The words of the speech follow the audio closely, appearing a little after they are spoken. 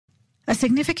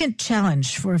significant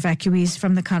challenge for evacuees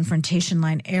from the confrontation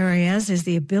line areas is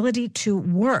the ability to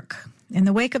work. In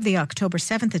the wake of the October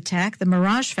 7th attack, the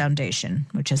Mirage Foundation,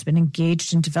 which has been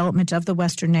engaged in development of the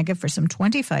Western Negev for some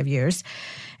 25 years,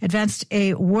 advanced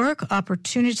a work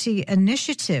opportunity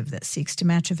initiative that seeks to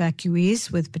match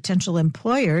evacuees with potential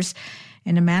employers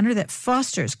in a manner that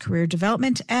fosters career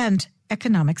development and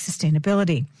economic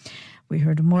sustainability. We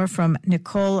heard more from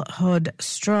Nicole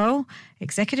Hod-Stroh,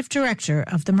 Executive Director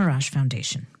of the Mirage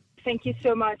Foundation. Thank you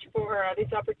so much for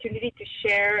this opportunity to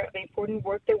share the important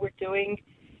work that we're doing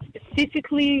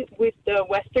specifically with the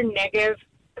Western Negev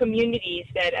communities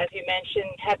that, as you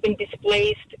mentioned, have been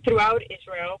displaced throughout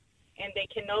Israel, and they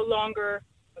can no longer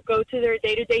go to their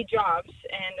day-to-day jobs.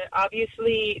 And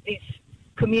obviously, these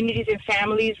communities and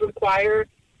families require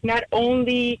not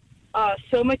only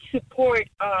so much support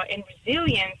and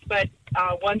resilience, but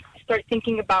once you start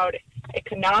thinking about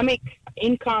economic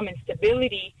income and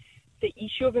stability, the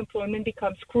issue of employment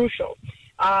becomes crucial.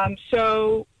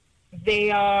 So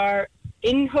they are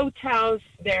in hotels,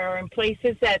 they're in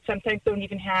places that sometimes don't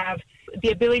even have the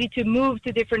ability to move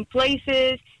to different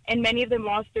places, and many of them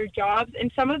lost their jobs,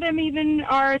 and some of them even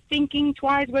are thinking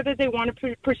twice whether they want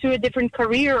to pursue a different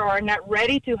career or are not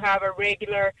ready to have a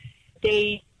regular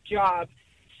day job.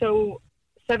 So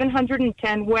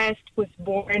 710 West was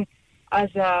born as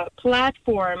a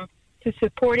platform to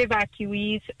support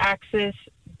evacuees access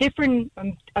different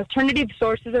alternative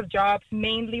sources of jobs,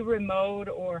 mainly remote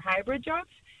or hybrid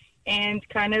jobs, and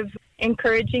kind of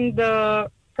encouraging the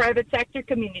private sector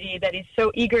community that is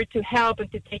so eager to help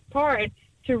and to take part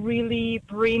to really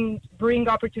bring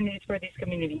opportunities for these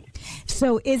communities.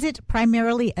 So is it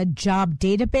primarily a job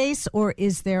database, or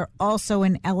is there also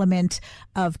an element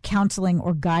of counseling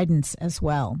or guidance as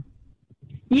well?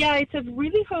 Yeah, it's a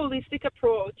really holistic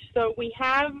approach. So we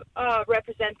have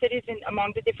representatives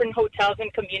among the different hotels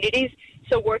and communities,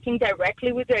 so working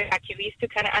directly with the evacuees to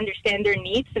kind of understand their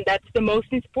needs, and that's the most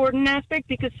important aspect,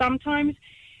 because sometimes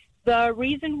the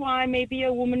reason why maybe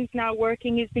a woman is not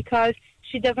working is because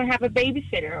she doesn't have a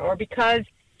babysitter, or because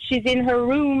she's in her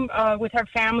room with her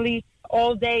family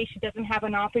all day. She doesn't have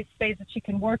an office space that she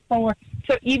can work for.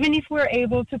 So even if we're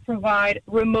able to provide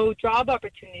remote job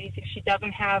opportunities, if she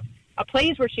doesn't have a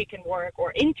place where she can work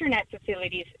or internet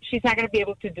facilities, she's not going to be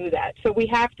able to do that. So we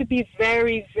have to be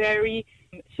very, very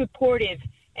supportive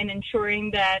in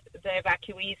ensuring that the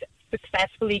evacuees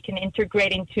successfully can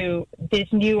integrate into these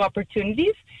new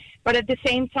opportunities. But at the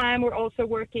same time, we're also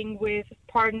working with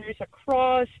partners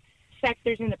across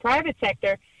sectors in the private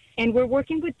sector, and we're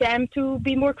working with them to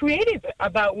be more creative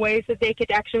about ways that they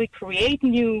could actually create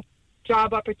new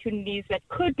job opportunities that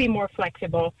could be more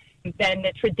flexible than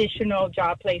the traditional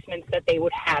job placements that they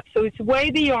would have. So it's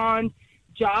way beyond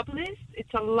job lists.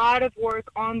 It's a lot of work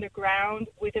on the ground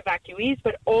with evacuees,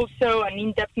 but also an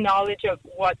in-depth knowledge of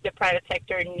what the private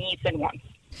sector needs and wants.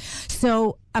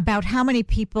 So about how many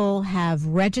people have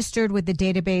registered with the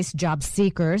database, job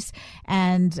seekers,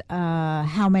 and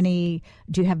how many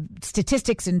do you have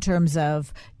statistics in terms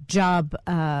of job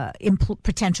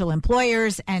potential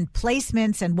employers and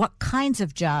placements, and what kinds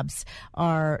of jobs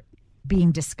are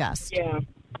being discussed? Yeah.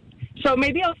 So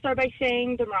maybe I'll start by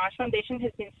saying the Mirage Foundation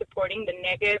has been supporting the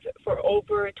Negev for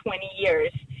over 20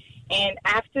 years. And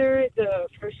after the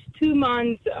first 2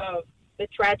 months of the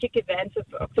tragic events of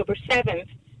October 7th,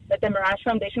 that the Mirage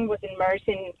Foundation was immersed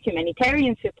in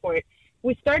humanitarian support,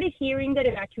 we started hearing that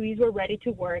evacuees were ready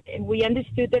to work, and we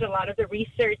understood that a lot of the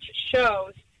research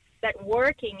shows that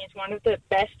working is one of the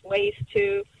best ways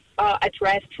to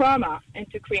address trauma and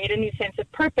to create a new sense of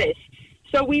purpose.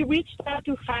 So we reached out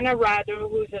to Hannah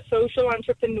Rado, who's a social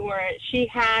entrepreneur. She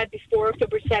had, before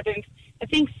October 7th, I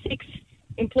think 6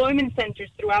 employment centers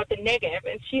throughout the Negev,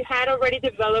 and she had already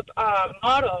developed a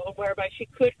model whereby she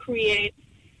could create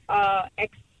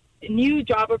new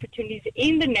job opportunities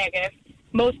in the Negev,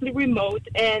 mostly remote,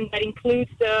 and that includes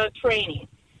the training.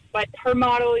 But her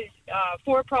model is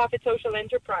for-profit social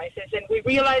enterprises, and we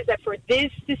realized that for this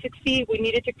to succeed, we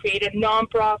needed to create a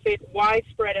nonprofit,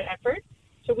 widespread effort.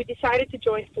 So we decided to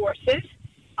join forces.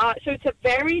 So it's a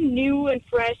very new and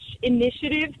fresh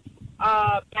initiative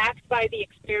backed by the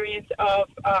experience of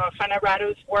Hannah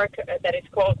Rado's work that is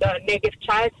called the Negev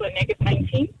Child, so Negev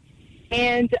 19.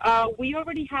 And we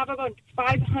already have about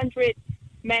 500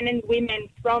 men and women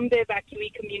from the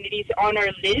evacuee communities on our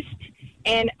list,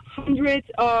 and hundreds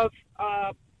of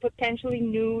potentially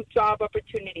new job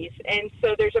opportunities. And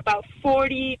so there's about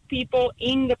 40 people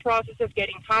in the process of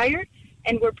getting hired,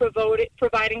 and we're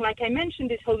providing, like I mentioned,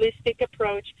 this holistic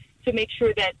approach to make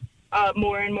sure that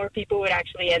more and more people would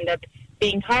actually end up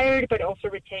being hired, but also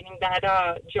retaining that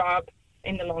job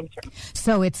in the long term.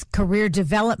 So it's career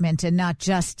development and not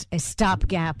just a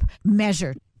stopgap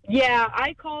measure. Yeah,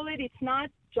 I call it's not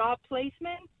job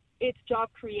placement, it's job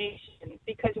creation,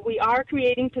 because we are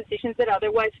creating positions that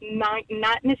otherwise not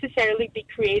necessarily be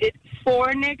created for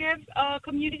Negev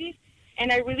communities.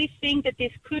 And I really think that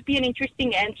this could be an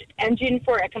interesting engine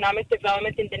for economic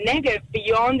development in the Negev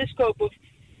beyond the scope of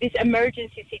this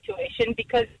emergency situation,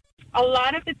 because a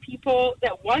lot of the people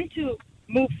that want to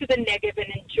move to the Negev and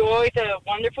enjoy the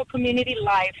wonderful community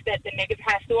life that the Negev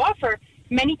has to offer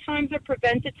many times are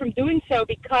prevented from doing so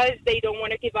because they don't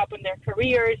want to give up on their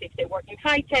careers. If they work in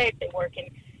high tech, they work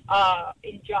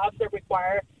in jobs that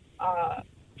require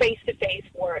face-to-face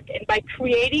work. And by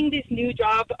creating these new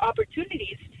job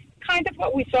opportunities, kind of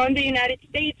what we saw in the United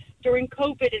States during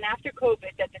COVID and after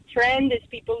COVID, that the trend is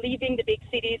people leaving the big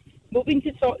cities, moving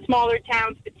to smaller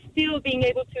towns, but still being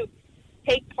able to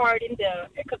take part in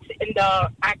the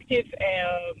active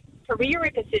career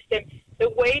ecosystem. The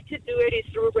way to do it is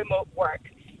through remote work.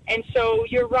 And so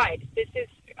you're right. This is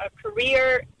a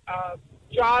career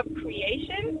job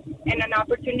creation and an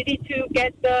opportunity to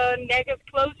get the Negev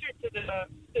closer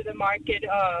to the market,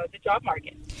 the job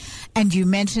market. And you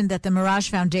mentioned that the Mirage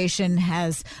Foundation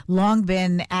has long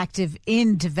been active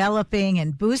in developing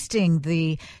and boosting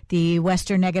the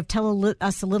Western Negev. Tell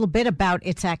us a little bit about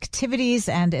its activities,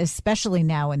 and especially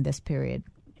now in this period.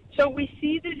 So we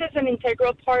see this as an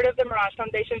integral part of the Mirage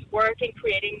Foundation's work in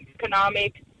creating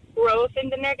economic growth in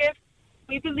the Negev.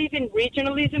 We believe in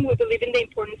regionalism. We believe in the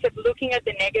importance of looking at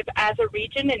the Negev as a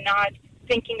region and not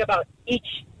thinking about each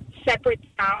separate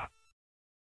town.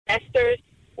 Investors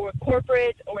or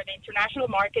corporate or the international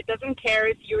market doesn't care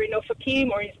if you're in Ofakim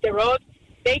or in Sderot.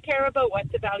 They care about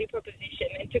what's the value proposition.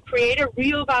 And to create a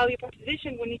real value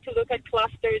proposition, we need to look at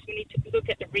clusters. We need to look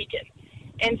at the region.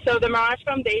 And so the Mirage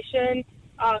Foundation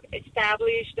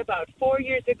established about 4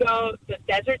 years ago the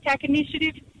Desert Tech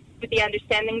Initiative with the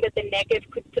understanding that the Negev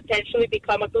could potentially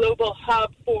become a global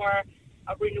hub for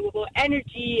renewable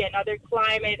energy and other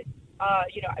climate,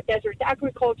 desert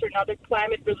agriculture and other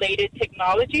climate-related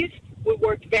technologies. We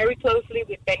worked very closely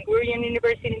with Ben-Gurion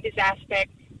University in this aspect.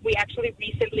 We actually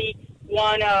recently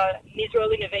won an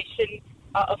Israel Innovation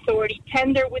Authority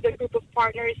tender with a group of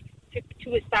partners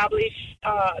to establish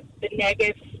the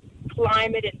Negev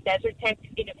Climate and Desert Tech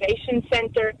Innovation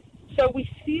Center. So we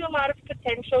see a lot of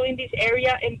potential in this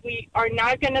area, and we are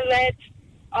not going to let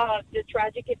the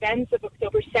tragic events of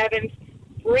October 7th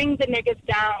bring the Negev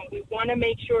down. We want to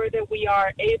make sure that we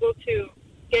are able to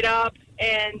get up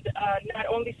and not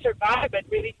only survive, but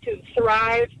really to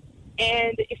thrive.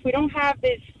 And if we don't have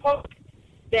this hope,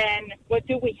 then what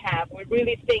do we have? We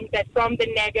really think that from the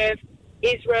Negev,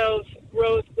 Israel's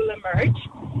growth will emerge.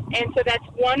 And so that's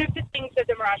one of the things that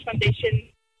the Mirage Foundation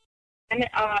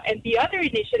and the other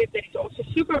initiative that is also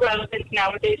super relevant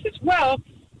nowadays as well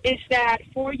is that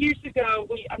 4 years ago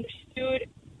we understood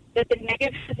that the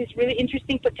Negev has this really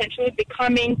interesting potential of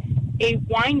becoming a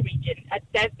wine region,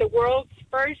 the world's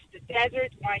first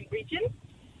desert wine region.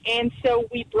 And so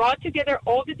we brought together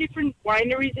all the different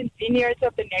wineries and vineyards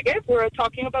of the Negev. We're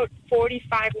talking about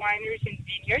 45 wineries and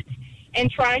vineyards,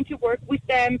 and trying to work with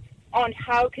them on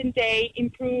how can they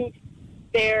improve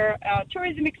their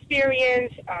tourism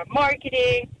experience,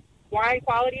 marketing, wine,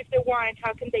 quality of the wine,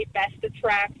 how can they best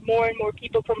attract more and more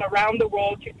people from around the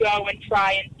world to go and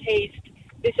try and taste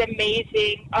this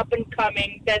amazing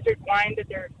up-and-coming desert wine that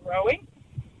they're growing.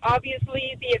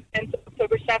 Obviously, the events of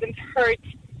October 7th hurt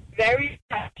very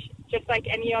much, just like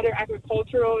any other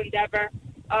agricultural endeavor.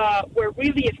 We're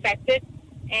really affected.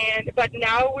 But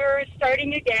now we're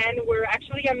starting again.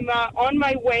 I'm on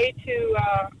my way to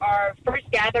our first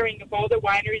gathering of all the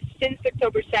wineries since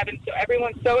October 7th. So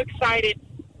everyone's so excited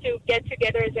to get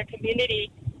together as a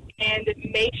community and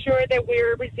make sure that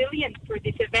we're resilient for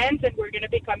this event, and we're going to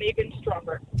become even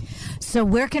stronger. So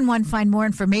where can one find more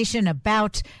information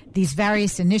about these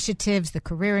various initiatives, the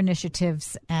career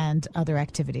initiatives, and other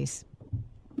activities?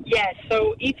 Yes.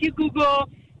 So if you Google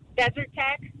Desert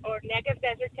Tech or Negev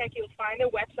Desert Tech, you'll find a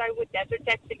website with Desert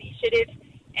Tech's initiatives,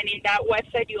 and in that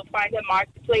website you'll find a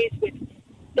marketplace with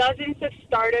dozens of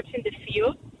startups in the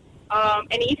field.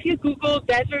 And if you Google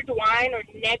desert wine or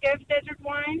Negev desert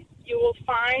wine, you will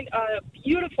find a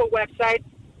beautiful website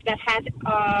that has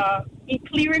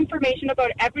clear information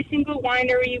about every single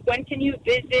winery, when can you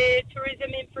visit,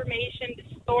 tourism information,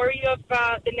 the story of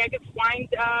the Negev wine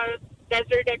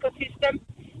desert ecosystem.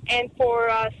 And for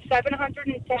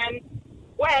 710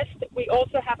 West, we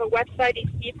also have a website in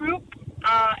Hebrew,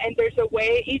 and there's a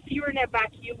way, if you're an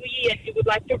evacuee and you would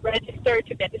like to register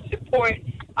to get the support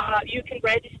You can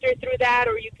register through that,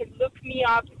 or you can look me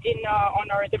up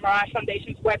on the Mirage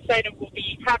Foundation's website, and we'll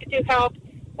be happy to help.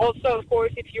 Also, of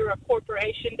course, if you're a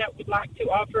corporation that would like to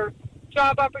offer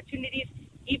job opportunities,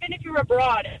 even if you're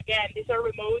abroad, again, these are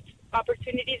remote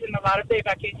opportunities, and a lot of the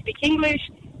evacuees speak English.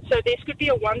 So this could be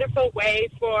a wonderful way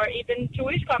for even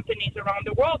Jewish companies around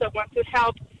the world that want to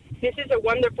help. This is a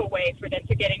wonderful way for them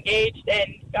to get engaged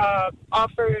and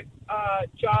offer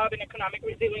job and economic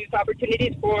resilience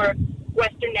opportunities for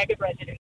Western Negev residents.